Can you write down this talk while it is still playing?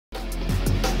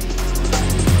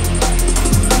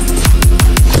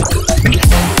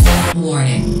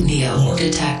Warning, Neo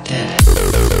detected.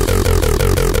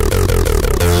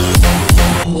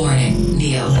 Warning,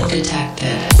 Neo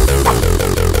detected.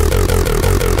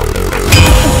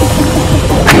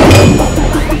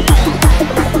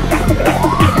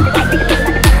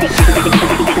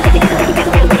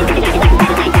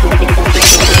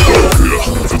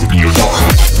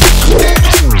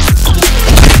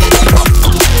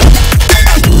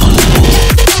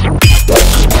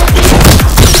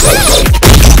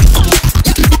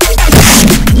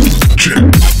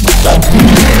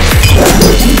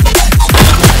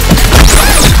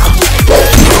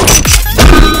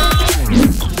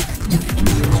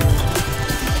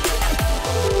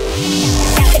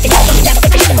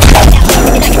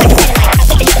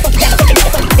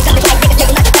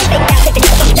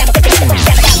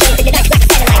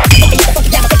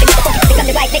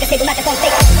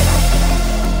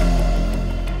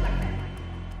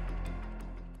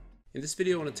 In this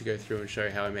video I wanted to go through and show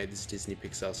how I made this Disney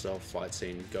Pixar style fight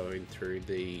scene, going through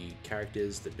the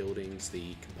characters, the buildings,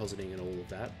 the compositing and all of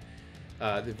that.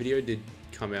 The video did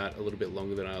come out a little bit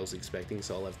longer than I was expecting,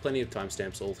 so I'll have plenty of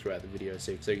timestamps all throughout the video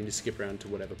so you can just skip around to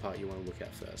whatever part you want to look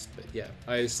at first. But yeah,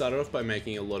 I started off by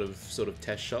making a lot of sort of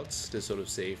test shots to sort of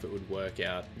see if it would work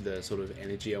out the sort of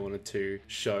energy I wanted to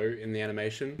show in the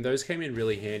animation. Those came in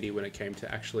really handy when it came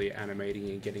to actually animating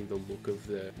and getting the look of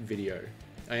the video.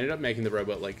 I ended up making the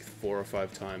robot like 4 or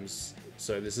 5 times,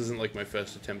 so this isn't like my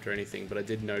first attempt or anything, but I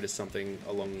did notice something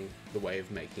along the way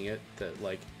of making it, that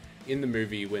like in the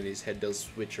movie when his head does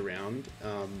switch around,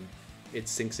 it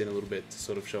sinks in a little bit to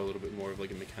sort of show a little bit more of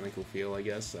like a mechanical feel, I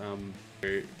guess.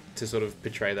 To sort of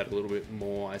portray that a little bit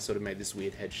more, I sort of made this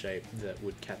weird head shape that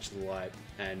would catch the light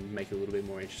and make it a little bit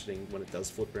more interesting when it does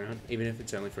flip around, even if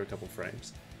it's only for a couple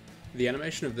frames. The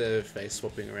animation of the face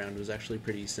swapping around was actually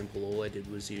pretty simple. All I did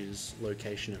was use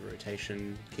location and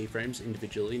rotation keyframes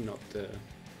individually, not the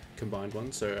combined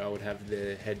ones. So I would have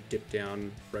the head dip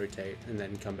down, rotate, and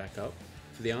then come back up.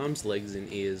 For the arms, legs,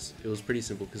 and ears, it was pretty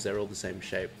simple because they're all the same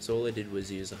shape. So all I did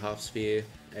was use a half sphere,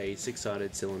 a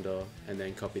 6-sided cylinder, and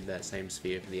then copied that same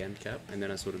sphere for the end cap. And then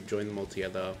I sort of joined them all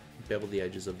together, beveled the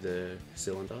edges of the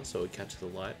cylinder so it would catch the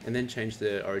light, and then changed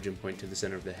the origin point to the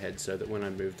center of the head so that when I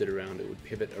moved it around, it would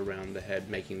pivot around the head,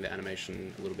 making the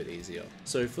animation a little bit easier.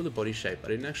 So for the body shape, I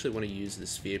didn't actually want to use the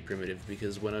sphere primitive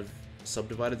because when I've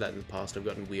subdivided that in the past, I've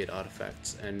gotten weird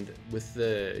artifacts, and with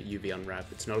the UV unwrap,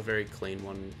 it's not a very clean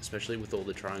one, especially with all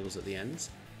the triangles at the ends.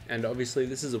 And obviously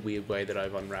this is a weird way that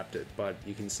I've unwrapped it, but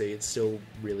you can see it's still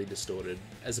really distorted.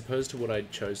 As opposed to what I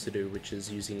chose to do, which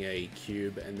is using a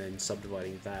cube and then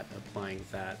subdividing that, applying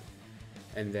that,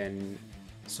 and then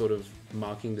sort of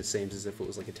marking the seams as if it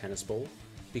was like a tennis ball.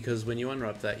 Because when you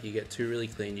unwrap that, you get 2 really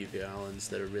clean UV islands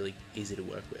that are really easy to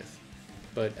work with.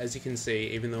 But as you can see,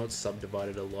 even though it's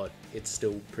subdivided a lot, it's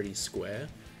still pretty square.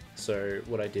 So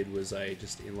what I did was I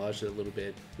just enlarged it a little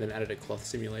bit, then added a cloth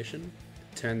simulation,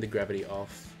 turned the gravity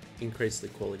off, increased the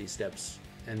quality steps,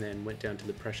 and then went down to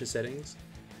the pressure settings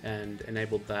and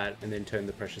enabled that, and then turned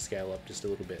the pressure scale up just a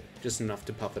little bit, just enough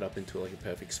to puff it up into like a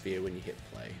perfect sphere when you hit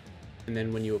play. And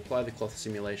then when you apply the cloth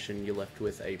simulation, you're left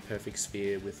with a perfect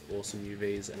sphere with awesome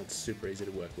UVs, and it's super easy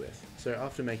to work with. So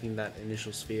after making that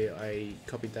initial sphere, I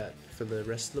copied that for the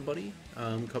rest of the body,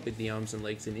 copied the arms and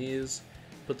legs and ears,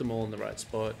 put them all in the right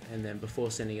spot, and then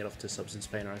before sending it off to Substance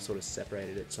Painter, I sort of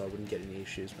separated it so I wouldn't get any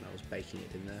issues when I was baking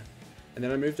it in there. And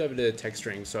then I moved over to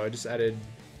texturing, so I just added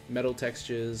metal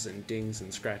textures and dings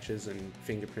and scratches and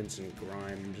fingerprints and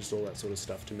grime and just all that sort of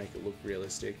stuff to make it look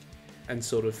realistic and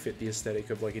sort of fit the aesthetic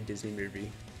of like a Disney movie.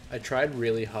 I tried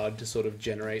really hard to sort of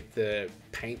generate the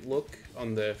paint look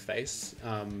on the face,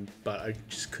 but I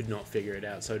just could not figure it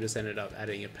out, so I just ended up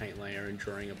adding a paint layer and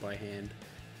drawing it by hand.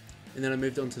 And then I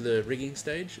moved on to the rigging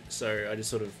stage, so I just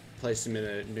sort of placed him in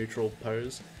a neutral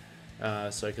pose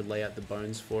so I could lay out the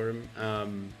bones for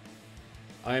him.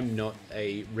 I am not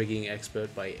a rigging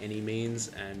expert by any means,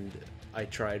 and I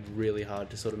tried really hard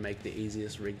to sort of make the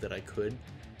easiest rig that I could.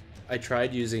 I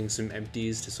tried using some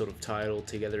empties to sort of tie it all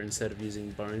together instead of using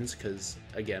bones because,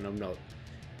 again, I'm not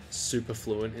super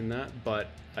fluent in that, but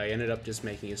I ended up just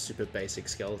making a super basic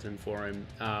skeleton for him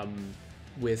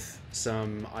with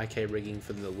some IK rigging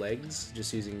for the legs,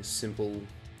 just using simple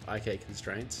IK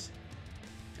constraints.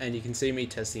 And you can see me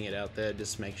testing it out there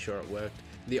just to make sure it worked.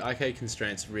 The IK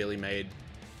constraints really made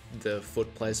the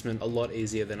foot placement a lot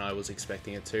easier than I was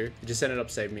expecting it to. It just ended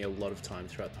up saving me a lot of time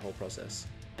throughout the whole process.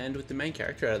 And with the main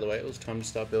character out of the way, it was time to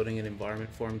start building an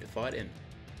environment for him to fight in.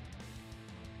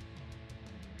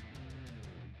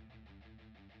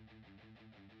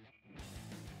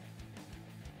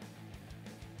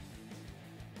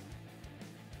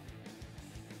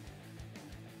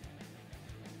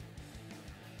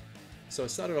 So I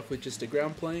started off with just a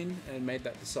ground plane and made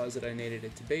that the size that I needed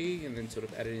it to be, and then sort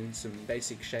of added in some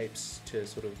basic shapes to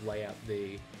sort of lay out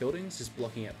the buildings, just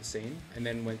blocking out the scene, and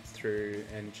then went through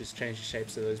and just changed the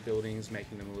shapes of those buildings,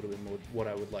 making them a little bit more what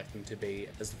I would like them to be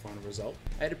as the final result.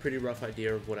 I had a pretty rough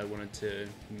idea of what I wanted to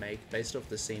make based off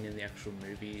the scene in the actual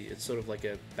movie. It's sort of like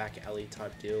a back alley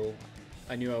type deal.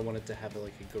 I knew I wanted to have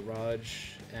like a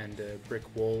garage and a brick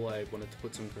wall. I wanted to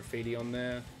put some graffiti on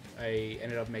there. I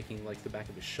ended up making like the back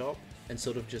of a shop and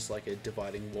sort of just like a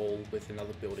dividing wall with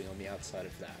another building on the outside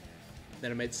of that. Then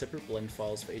I made separate blend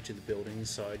files for each of the buildings,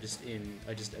 so I just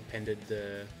appended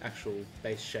the actual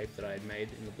base shape that I had made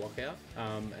in the block out,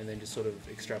 and then just sort of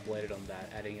extrapolated on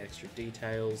that, adding extra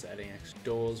details, adding extra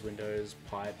doors, windows,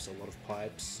 pipes, a lot of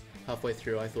pipes. Halfway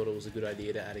through I thought it was a good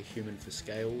idea to add a human for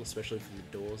scale, especially for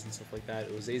the doors and stuff like that.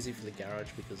 It was easy for the garage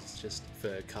because it's just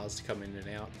for cars to come in and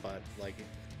out, but like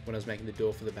when I was making the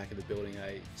door for the back of the building,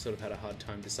 I sort of had a hard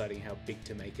time deciding how big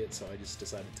to make it, so I just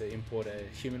decided to import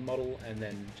a human model and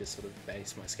then just sort of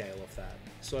base my scale off that.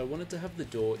 So I wanted to have the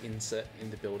door inset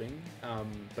in the building,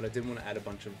 but I didn't want to add a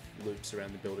bunch of loops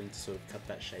around the building to sort of cut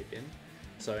that shape in.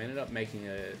 So I ended up making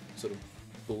a sort of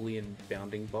Boolean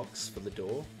bounding box for the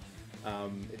door.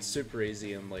 It's super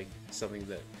easy and like something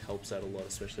that helps out a lot,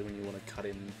 especially when you want to cut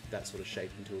in that sort of shape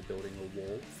into a building or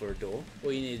wall for a door.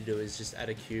 All you need to do is just add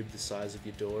a cube the size of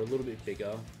your door, a little bit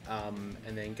bigger,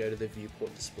 and then go to the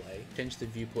viewport display. Change the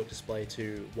viewport display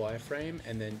to wireframe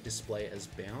and then display as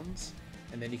bounds.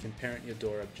 And then you can parent your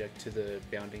door object to the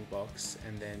bounding box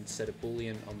and then set a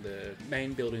boolean on the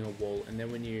main building or wall, and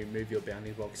then when you move your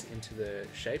bounding box into the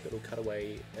shape, it'll cut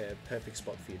away a perfect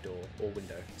spot for your door or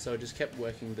window. So I just kept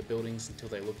working the buildings until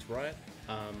they looked right,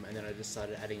 and then I just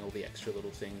started adding all the extra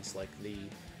little things like the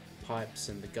pipes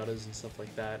and the gutters and stuff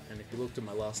like that. And if you looked at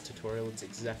my last tutorial, it's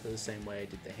exactly the same way I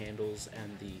did the handles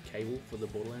and the cable for the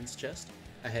Borderlands chest.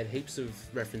 I had heaps of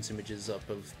reference images up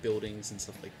of buildings and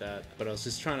stuff like that, but I was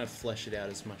just trying to flesh it out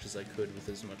as much as I could with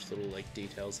as much little like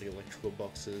details like electrical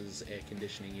boxes, air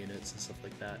conditioning units and stuff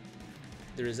like that.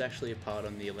 There is actually a part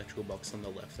on the electrical box on the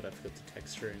left that I forgot to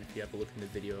texture, and if you have a look in the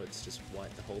video, it's just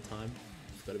white the whole time.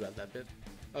 Forgot about that bit.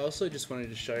 I also just wanted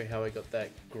to show how I got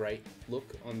that great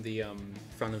look on the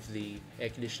front of the air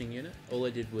conditioning unit. All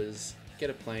I did was get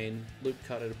a plane, loop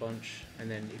cut it a bunch, and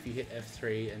then if you hit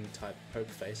F3 and type poke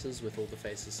faces with all the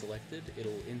faces selected,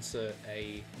 it'll insert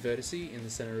a vertex in the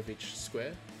center of each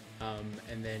square.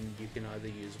 And then you can either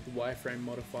use the wireframe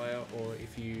modifier, or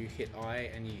if you hit I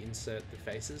and you insert the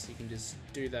faces, you can just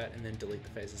do that and then delete the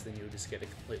faces, then you'll just get a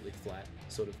completely flat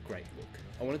sort of great look.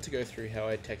 I wanted to go through how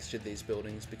I textured these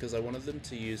buildings because I wanted them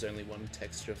to use only one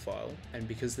texture file, and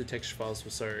because the texture files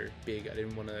were so big, I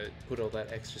didn't want to put all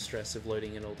that extra stress of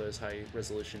loading in all those high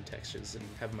resolution textures and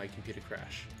have my computer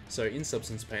crash. So in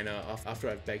Substance Painter, after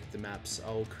I've baked the maps,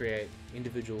 I'll create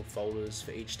individual folders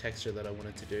for each texture that I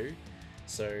wanted to do.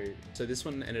 So this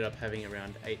one ended up having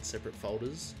around 8 separate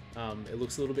folders. It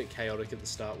looks a little bit chaotic at the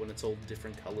start when it's all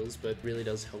different colors, but really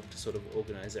does help to sort of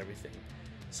organize everything.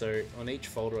 So on each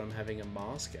folder I'm having a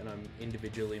mask, and I'm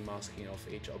individually masking off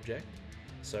each object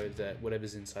so that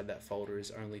whatever's inside that folder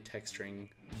is only texturing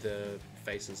the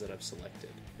faces that I've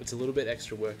selected. It's a little bit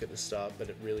extra work at the start, but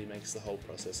it really makes the whole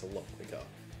process a lot quicker.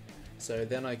 So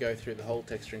then I go through the whole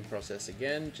texturing process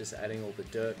again, just adding all the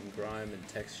dirt and grime and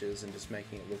textures and just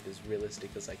making it look as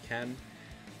realistic as I can.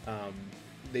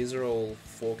 These are all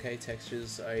 4K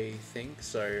textures, I think,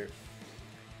 so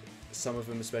some of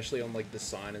them, especially on like the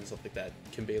sign and stuff like that,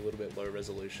 can be a little bit low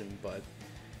resolution, but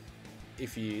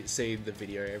if you see the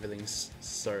video, everything's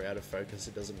so out of focus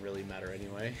it doesn't really matter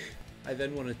anyway. I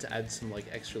then wanted to add some like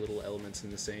extra little elements in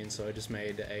the scene, so I just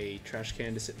made a trash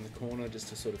can to sit in the corner just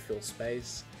to sort of fill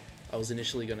space. I was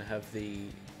initially going to have the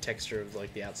texture of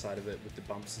like the outside of it with the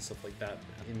bumps and stuff like that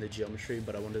in the geometry,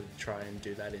 but I wanted to try and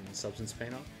do that in Substance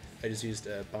Painter. I just used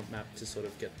a bump map to sort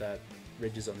of get that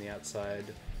ridges on the outside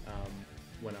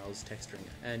when I was texturing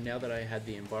it. And now that I had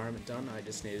the environment done, I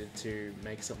just needed to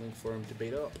make something for him to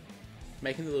beat up.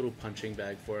 Making the little punching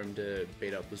bag for him to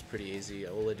beat up was pretty easy.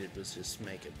 All I did was just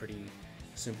make a pretty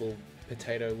simple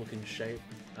potato looking shape.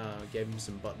 Gave him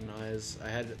some button eyes. I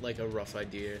had like a rough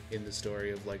idea in the story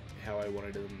of like how I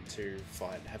wanted them to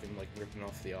fight, having like ripping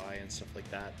off the eye and stuff like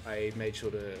that. I made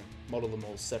sure to model them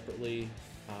all separately,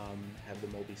 have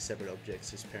them all be separate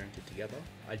objects just parented together.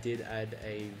 I did add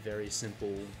a very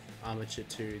simple armature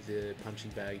to the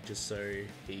punching bag just so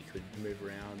he could move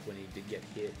around when he did get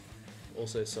hit.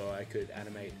 Also so I could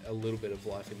animate a little bit of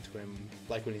life into him,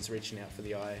 like when he's reaching out for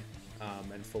the eye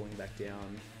and falling back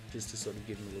down, just to sort of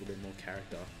give him a little bit more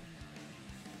character.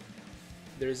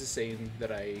 There is a scene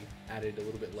that I added a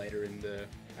little bit later in the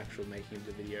actual making of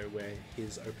the video where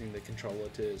he's opening the controller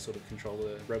to sort of control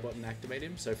the robot and activate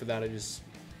him. So for that I just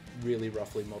really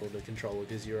roughly modeled a controller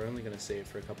because you're only going to see it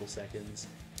for a couple seconds.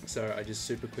 So I just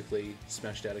super quickly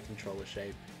smashed out a controller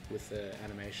shape with the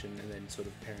animation and then sort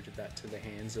of parented that to the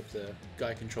hands of the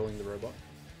guy controlling the robot.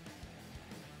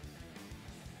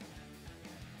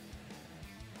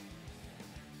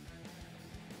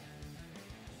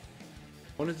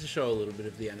 I wanted to show a little bit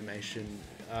of the animation.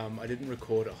 I didn't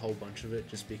record a whole bunch of it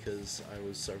just because I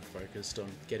was so focused on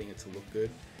getting it to look good,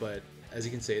 but as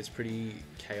you can see it's pretty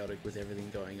chaotic with everything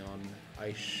going on.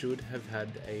 I should have had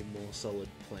a more solid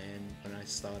plan when I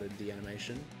started the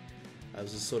animation. I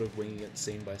was just sort of winging it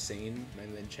scene by scene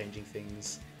and then changing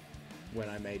things when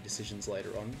I made decisions later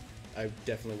on. I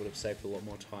definitely would have saved a lot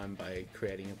more time by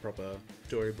creating a proper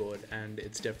storyboard, and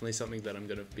it's definitely something that I'm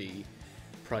going to be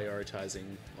prioritizing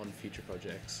on future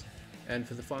projects. And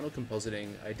for the final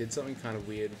compositing, I did something kind of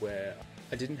weird where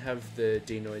I didn't have the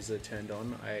denoiser turned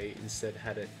on. I instead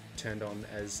had it turned on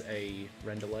as a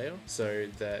render layer so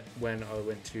that when I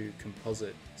went to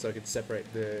composite, so I could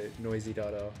separate the noisy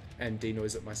data and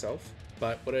denoise it myself.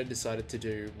 But what I decided to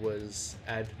do was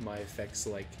add my effects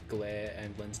like glare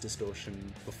and lens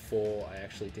distortion before I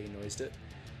actually denoised it.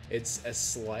 It's a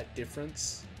slight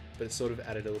difference, but it sort of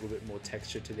added a little bit more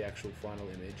texture to the actual final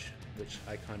image, which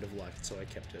I kind of liked, so I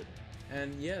kept it.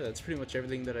 And yeah, that's pretty much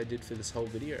everything that I did for this whole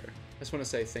video. I just want to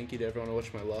say thank you to everyone who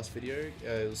watched my last video.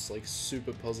 It was like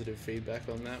super positive feedback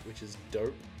on that, which is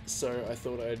dope. So I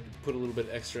thought I'd put a little bit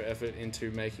extra effort into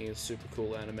making a super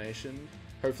cool animation.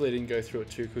 Hopefully I didn't go through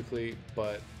it too quickly,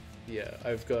 but yeah,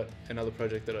 I've got another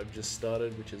project that I've just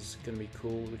started, which is going to be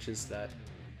cool, which is that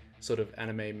sort of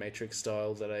anime matrix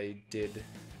style that I did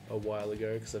a while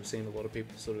ago, because I've seen a lot of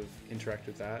people sort of interact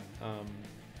with that.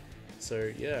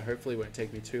 So yeah, hopefully it won't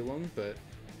take me too long, but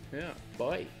yeah,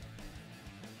 bye.